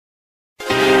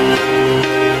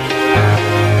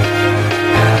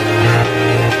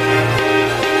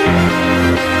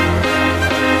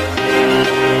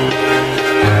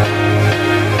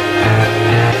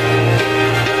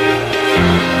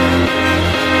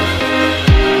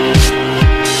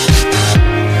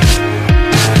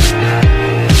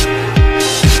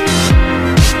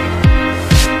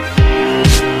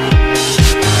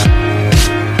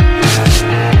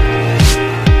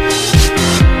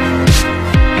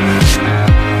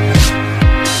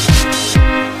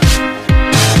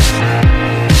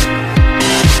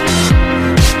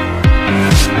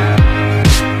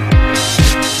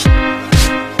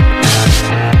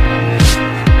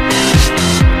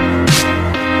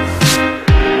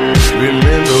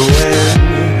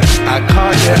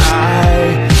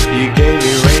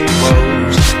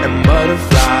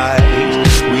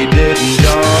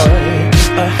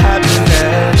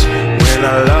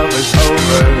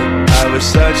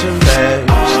such a mess.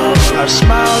 I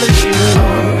smiled at you,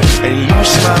 and you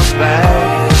smiled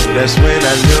back. That's when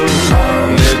I knew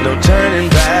there's no turning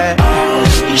back.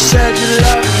 You said you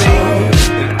loved me,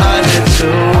 and I did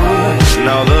too. And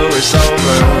although it's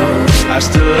over, I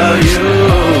still love you.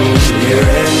 You're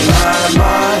in my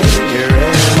mind, you're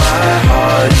in my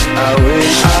heart. I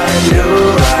wish I knew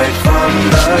right from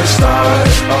the start.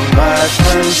 All my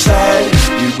friends said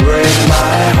you break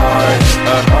my heart,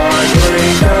 a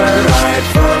heartbreaker right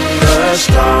from the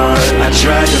start. I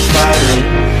tried to fight it,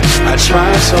 I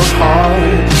tried so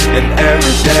hard, and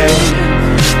every day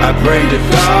I pray to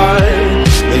God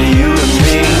that you and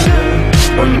me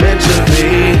were meant to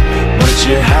be. But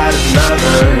you had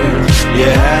another, you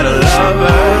had a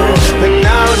lover, and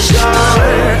now it's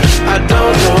gone. I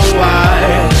don't know why,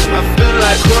 I feel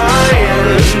like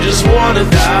crying, just wanna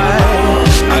die.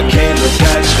 I can't look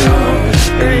at you,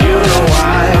 and you know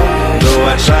why. Though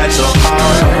I tried so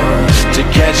hard to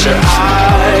catch your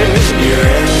eye, you're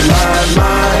in